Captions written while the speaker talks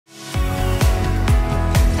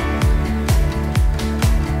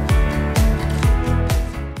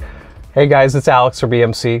Hey guys, it's Alex from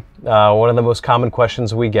EMC. One of the most common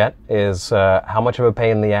questions we get is how much of a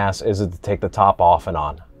pain in the ass is it to take the top off and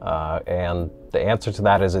on? And the answer to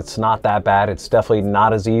that is it's not that bad. It's definitely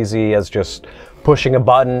not as easy as just pushing a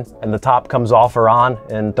button and the top comes off or on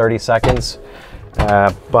in 30 seconds.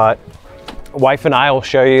 But wife and I will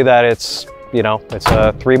show you that it's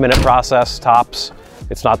a 3-minute process tops.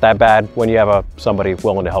 It's not that bad when you have somebody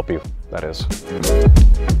willing to help you, that is.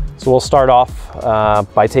 So we'll start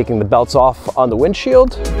off by taking the belts off on the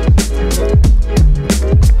windshield.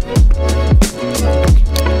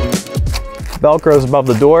 Velcro's above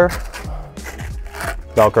the door.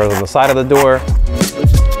 Velcro's on the side of the door.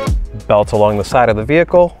 Belt along the side of the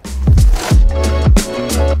vehicle.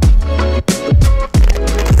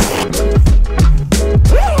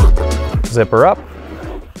 Zipper up.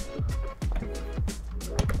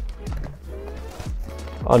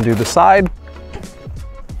 Undo the side.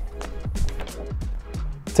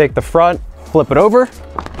 Take the front, flip it over.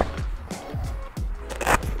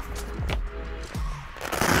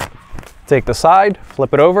 Take the side,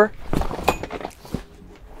 flip it over.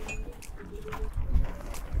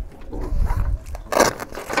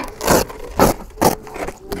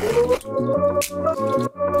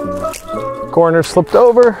 Corners flipped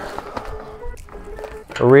over.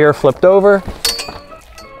 Rear flipped over.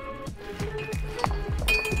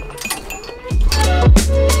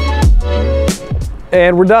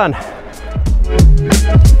 And we're done. All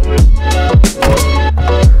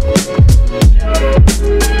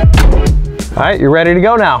right, you're ready to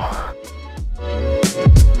go now.